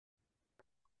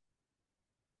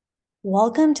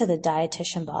Welcome to the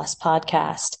Dietitian Boss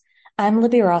podcast. I'm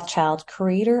Libby Rothschild,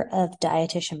 creator of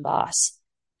Dietitian Boss.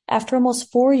 After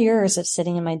almost 4 years of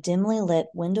sitting in my dimly lit,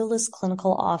 windowless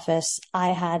clinical office, I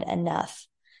had enough.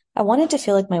 I wanted to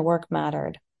feel like my work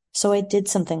mattered, so I did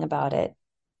something about it.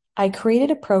 I created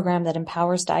a program that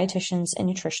empowers dietitians and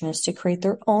nutritionists to create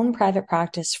their own private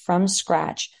practice from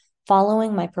scratch,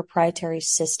 following my proprietary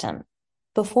system.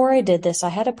 Before I did this, I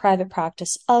had a private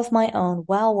practice of my own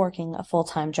while working a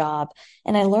full-time job,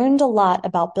 and I learned a lot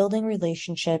about building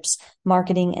relationships,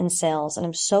 marketing, and sales, and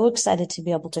I'm so excited to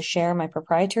be able to share my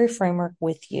proprietary framework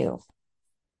with you.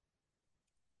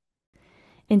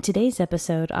 In today's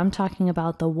episode, I'm talking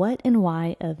about the what and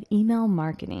why of email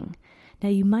marketing. Now,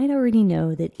 you might already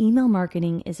know that email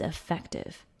marketing is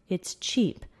effective, it's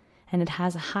cheap, and it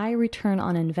has a high return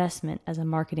on investment as a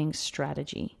marketing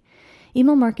strategy.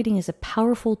 Email marketing is a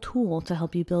powerful tool to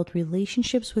help you build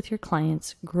relationships with your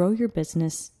clients, grow your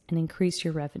business, and increase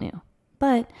your revenue.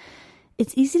 But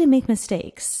it's easy to make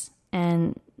mistakes,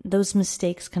 and those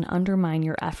mistakes can undermine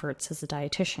your efforts as a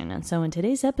dietitian. And so in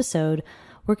today's episode,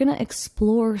 we're going to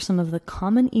explore some of the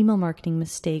common email marketing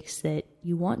mistakes that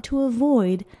you want to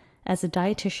avoid as a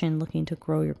dietitian looking to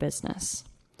grow your business.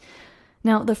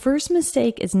 Now, the first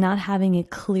mistake is not having a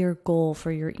clear goal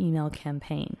for your email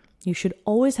campaign. You should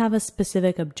always have a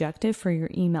specific objective for your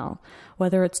email,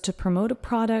 whether it's to promote a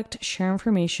product, share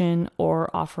information, or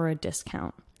offer a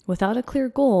discount. Without a clear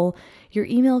goal, your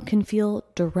email can feel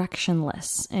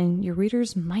directionless, and your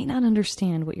readers might not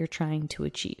understand what you're trying to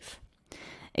achieve.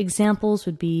 Examples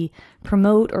would be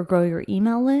promote or grow your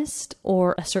email list,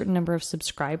 or a certain number of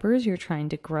subscribers you're trying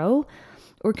to grow,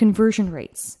 or conversion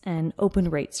rates and open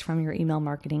rates from your email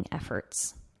marketing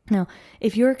efforts. Now,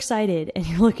 if you're excited and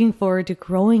you're looking forward to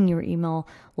growing your email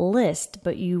list,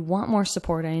 but you want more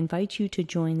support, I invite you to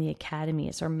join the Academy.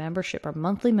 It's our membership, our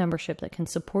monthly membership that can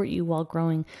support you while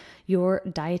growing your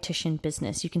dietitian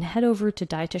business. You can head over to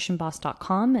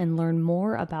dietitianboss.com and learn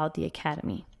more about the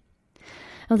Academy.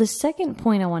 Now, the second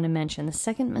point I want to mention, the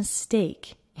second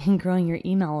mistake in growing your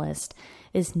email list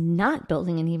is not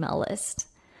building an email list.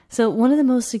 So one of the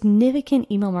most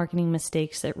significant email marketing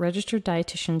mistakes that registered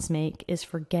dietitians make is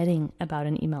forgetting about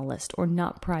an email list or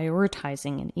not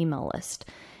prioritizing an email list.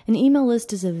 An email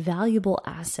list is a valuable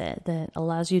asset that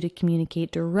allows you to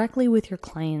communicate directly with your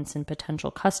clients and potential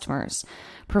customers,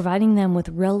 providing them with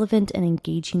relevant and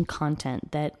engaging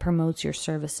content that promotes your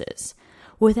services.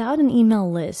 Without an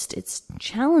email list, it's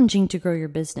challenging to grow your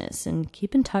business and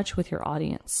keep in touch with your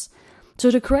audience. So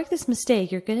to correct this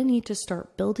mistake, you're going to need to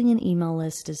start building an email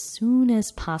list as soon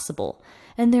as possible.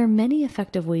 And there are many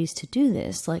effective ways to do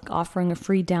this, like offering a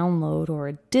free download or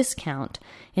a discount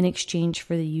in exchange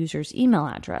for the user's email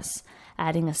address,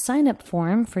 adding a sign-up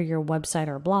form for your website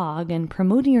or blog, and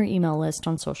promoting your email list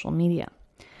on social media.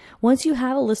 Once you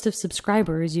have a list of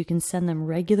subscribers, you can send them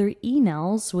regular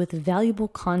emails with valuable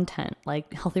content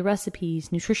like healthy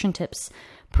recipes, nutrition tips,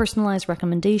 personalized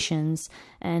recommendations,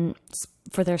 and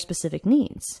for their specific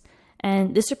needs.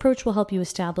 And this approach will help you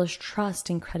establish trust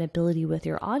and credibility with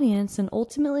your audience and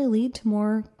ultimately lead to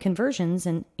more conversions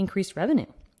and increased revenue,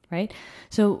 right?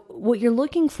 So what you're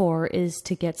looking for is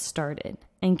to get started.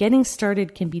 And getting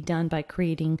started can be done by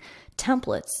creating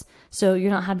templates. So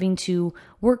you're not having to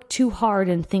work too hard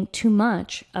and think too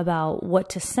much about what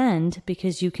to send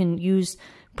because you can use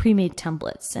pre-made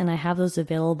templates. And I have those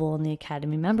available in the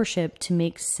Academy membership to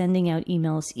make sending out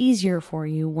emails easier for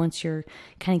you once you're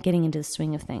kind of getting into the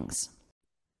swing of things.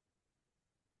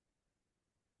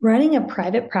 Running a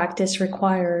private practice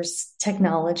requires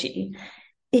technology.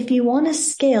 If you want to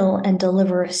scale and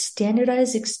deliver a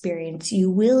standardized experience, you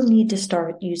will need to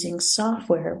start using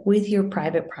software with your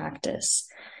private practice.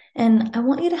 And I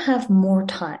want you to have more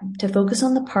time to focus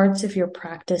on the parts of your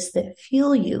practice that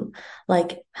fuel you,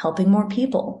 like helping more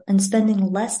people and spending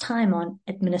less time on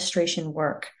administration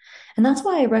work. And that's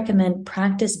why I recommend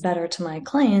Practice Better to my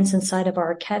clients inside of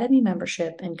our Academy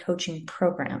membership and coaching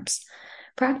programs.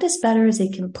 Practice Better is a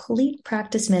complete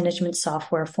practice management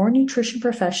software for nutrition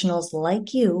professionals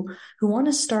like you who want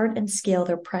to start and scale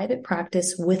their private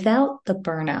practice without the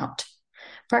burnout.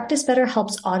 Practice Better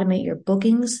helps automate your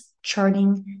bookings,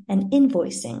 charting, and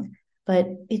invoicing, but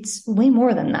it's way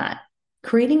more than that.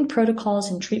 Creating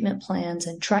protocols and treatment plans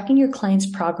and tracking your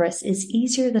clients' progress is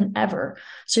easier than ever,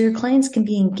 so your clients can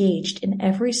be engaged in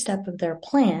every step of their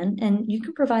plan and you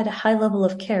can provide a high level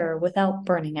of care without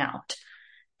burning out.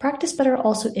 Practice Better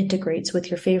also integrates with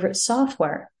your favorite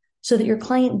software so that your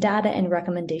client data and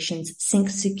recommendations sync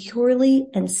securely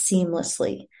and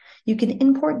seamlessly. You can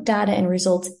import data and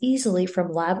results easily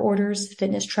from lab orders,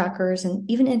 fitness trackers, and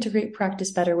even integrate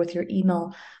Practice Better with your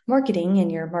email marketing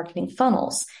and your marketing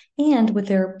funnels. And with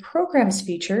their programs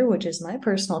feature, which is my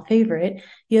personal favorite,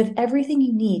 you have everything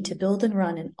you need to build and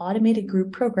run an automated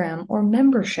group program or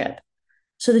membership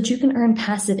so that you can earn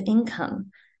passive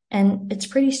income. And it's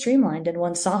pretty streamlined in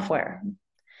one software.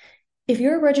 If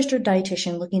you're a registered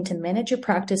dietitian looking to manage your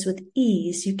practice with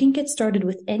ease, you can get started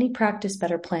with any Practice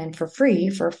Better plan for free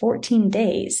for 14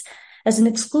 days. As an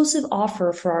exclusive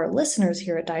offer for our listeners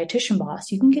here at Dietitian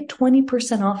Boss, you can get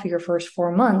 20% off your first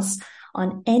 4 months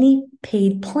on any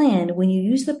paid plan when you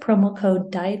use the promo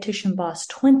code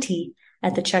DietitianBoss20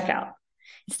 at the checkout.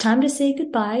 It's time to say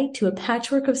goodbye to a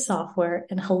patchwork of software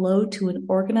and hello to an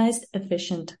organized,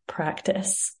 efficient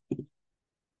practice.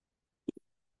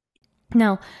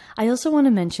 Now, I also want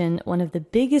to mention one of the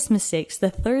biggest mistakes, the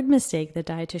third mistake that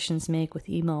dietitians make with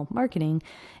email marketing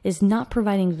is not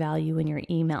providing value in your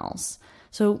emails.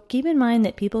 So keep in mind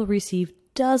that people receive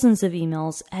dozens of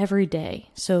emails every day.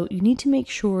 So you need to make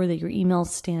sure that your emails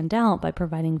stand out by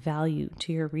providing value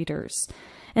to your readers.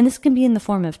 And this can be in the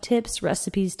form of tips,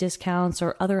 recipes, discounts,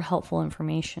 or other helpful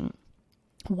information.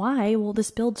 Why? Well, this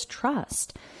builds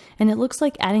trust. And it looks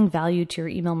like adding value to your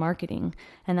email marketing.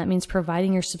 And that means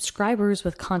providing your subscribers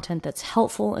with content that's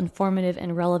helpful, informative,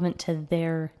 and relevant to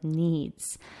their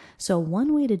needs. So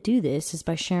one way to do this is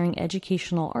by sharing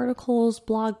educational articles,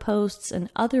 blog posts, and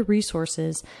other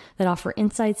resources that offer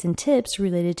insights and tips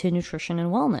related to nutrition and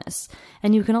wellness.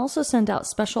 And you can also send out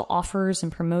special offers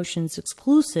and promotions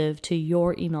exclusive to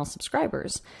your email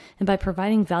subscribers. And by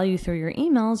providing value through your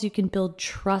emails, you can build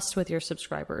trust with your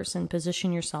subscribers and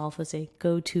position yourself as a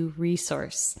go-to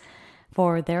resource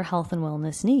for their health and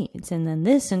wellness needs. And then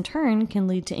this in turn can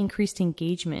lead to increased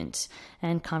engagement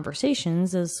and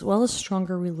conversations, as well as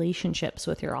stronger relationships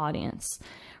with your audience.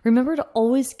 Remember to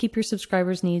always keep your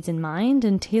subscribers' needs in mind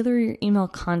and tailor your email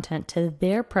content to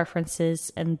their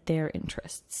preferences and their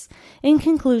interests. In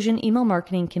conclusion, email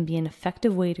marketing can be an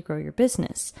effective way to grow your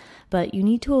business, but you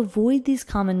need to avoid these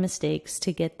common mistakes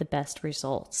to get the best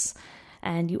results.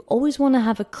 And you always want to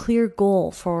have a clear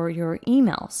goal for your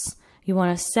emails. You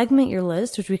want to segment your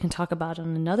list, which we can talk about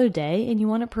on another day, and you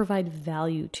want to provide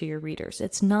value to your readers.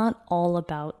 It's not all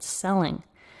about selling.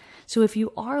 So if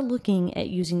you are looking at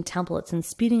using templates and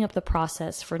speeding up the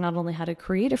process for not only how to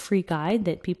create a free guide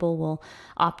that people will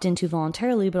opt into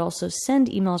voluntarily, but also send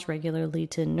emails regularly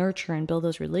to nurture and build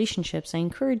those relationships, I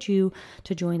encourage you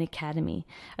to join Academy.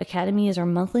 Academy is our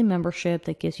monthly membership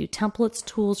that gives you templates,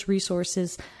 tools,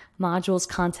 resources, modules,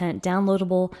 content,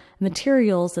 downloadable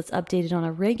materials that's updated on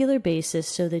a regular basis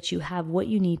so that you have what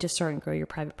you need to start and grow your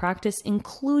private practice,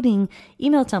 including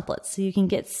email templates so you can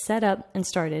get set up and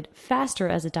started faster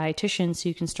as a dietitian so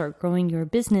you can start growing your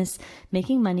business,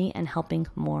 making money, and helping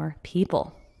more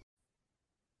people.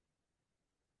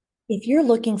 If you're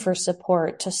looking for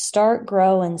support to start,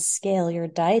 grow, and scale your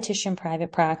dietitian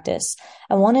private practice,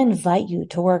 I want to invite you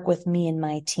to work with me and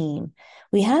my team.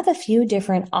 We have a few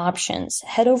different options.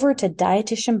 Head over to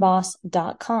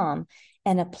dietitianboss.com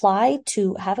and apply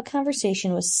to have a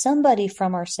conversation with somebody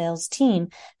from our sales team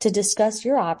to discuss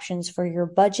your options for your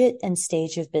budget and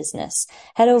stage of business.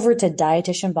 Head over to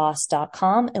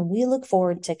dietitianboss.com and we look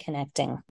forward to connecting.